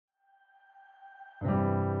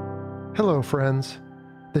Hello, friends.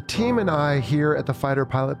 The team and I here at the Fighter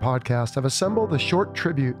Pilot Podcast have assembled a short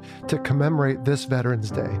tribute to commemorate this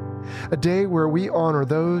Veterans Day, a day where we honor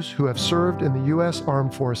those who have served in the U.S.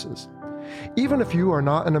 Armed Forces. Even if you are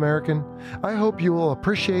not an American, I hope you will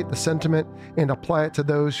appreciate the sentiment and apply it to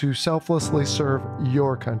those who selflessly serve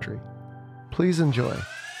your country. Please enjoy.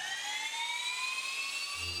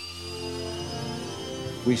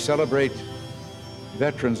 We celebrate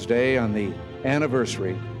Veterans Day on the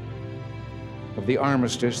anniversary of the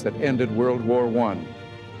armistice that ended World War I,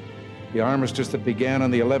 the armistice that began on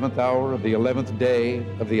the 11th hour of the 11th day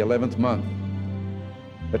of the 11th month.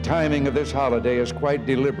 The timing of this holiday is quite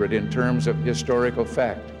deliberate in terms of historical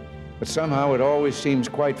fact, but somehow it always seems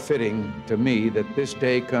quite fitting to me that this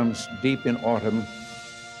day comes deep in autumn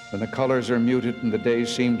when the colors are muted and the days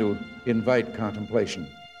seem to invite contemplation.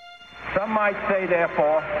 Some might say,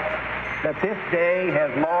 therefore, that this day has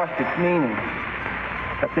lost its meaning,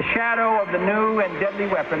 that the shadow of the new and deadly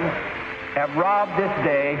weapons have robbed this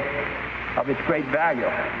day of its great value,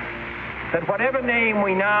 that whatever name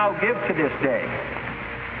we now give to this day,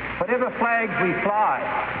 whatever flags we fly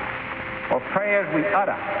or prayers we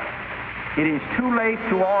utter, it is too late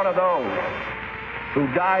to honor those who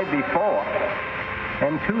died before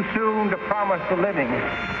and too soon to promise the living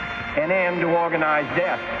an end to organized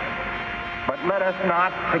death. But let us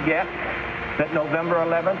not forget that November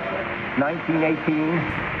 11th,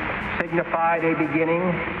 1918, signified a beginning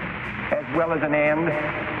as well as an end.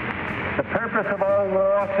 The purpose of all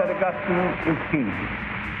war, said Augustine, is peace.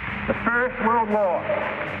 The First World War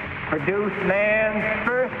produced man's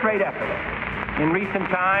first great effort in recent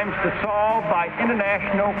times to solve by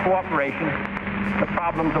international cooperation the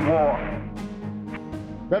problems of war.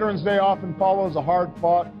 Veterans Day often follows a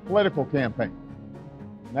hard-fought political campaign,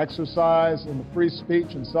 an exercise in the free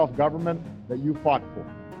speech and self-government that you fought for.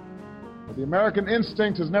 But the American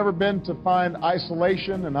instinct has never been to find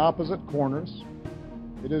isolation in opposite corners.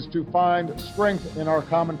 It is to find strength in our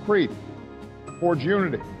common creed, to forge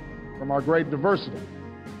unity from our great diversity,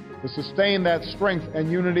 to sustain that strength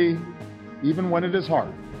and unity even when it is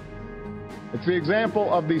hard. It's the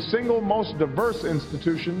example of the single most diverse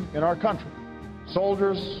institution in our country.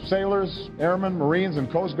 Soldiers, sailors, airmen, Marines,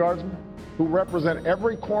 and Coast Guardsmen who represent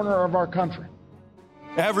every corner of our country.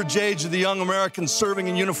 Average age of the young American serving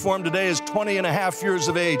in uniform today is 20 and a half years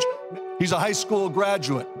of age. He's a high school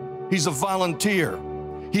graduate. He's a volunteer.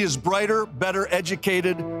 He is brighter, better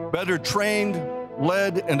educated, better trained,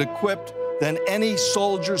 led, and equipped than any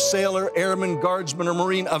soldier, sailor, airman, guardsman, or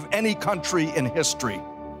Marine of any country in history.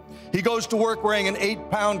 He goes to work wearing an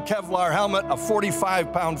 8-pound Kevlar helmet, a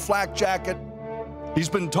 45-pound flak jacket. He's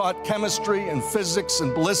been taught chemistry and physics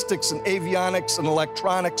and ballistics and avionics and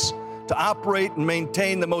electronics to operate and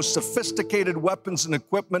maintain the most sophisticated weapons and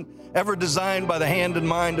equipment ever designed by the hand and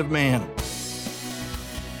mind of man.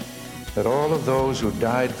 That all of those who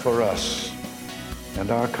died for us and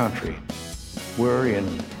our country were, in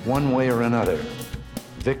one way or another,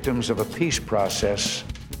 victims of a peace process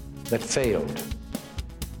that failed,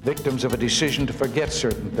 victims of a decision to forget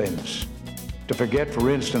certain things, to forget, for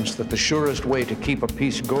instance, that the surest way to keep a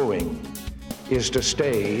peace going is to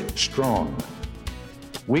stay strong.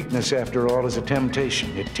 Weakness, after all, is a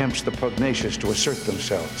temptation. It tempts the pugnacious to assert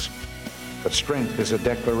themselves. But strength is a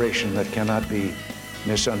declaration that cannot be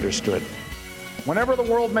misunderstood. Whenever the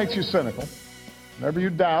world makes you cynical, whenever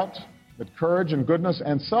you doubt that courage and goodness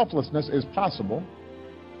and selflessness is possible,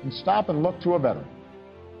 then stop and look to a veteran.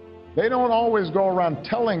 They don't always go around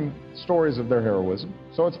telling stories of their heroism,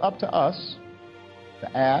 so it's up to us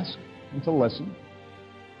to ask and to listen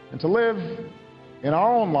and to live in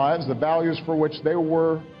our own lives the values for which they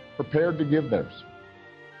were prepared to give theirs.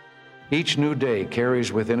 Each new day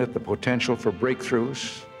carries within it the potential for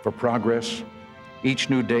breakthroughs, for progress. Each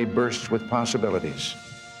new day bursts with possibilities.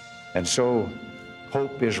 And so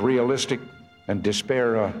hope is realistic and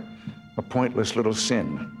despair a pointless little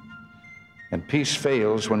sin. And peace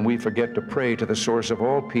fails when we forget to pray to the source of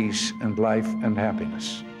all peace and life and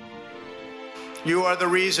happiness. You are the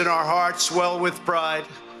reason our hearts swell with pride,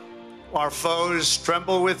 our foes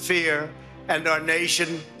tremble with fear, and our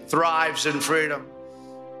nation thrives in freedom.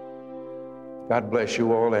 God bless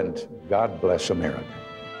you all, and God bless America.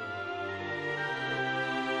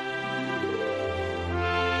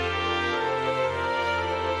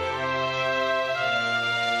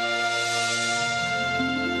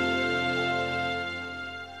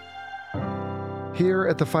 Here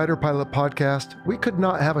at the Fighter Pilot Podcast, we could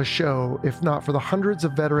not have a show if not for the hundreds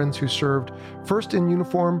of veterans who served first in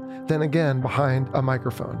uniform, then again behind a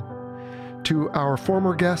microphone. To our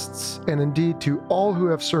former guests, and indeed to all who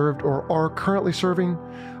have served or are currently serving,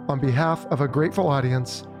 on behalf of a grateful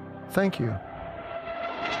audience, Thank you.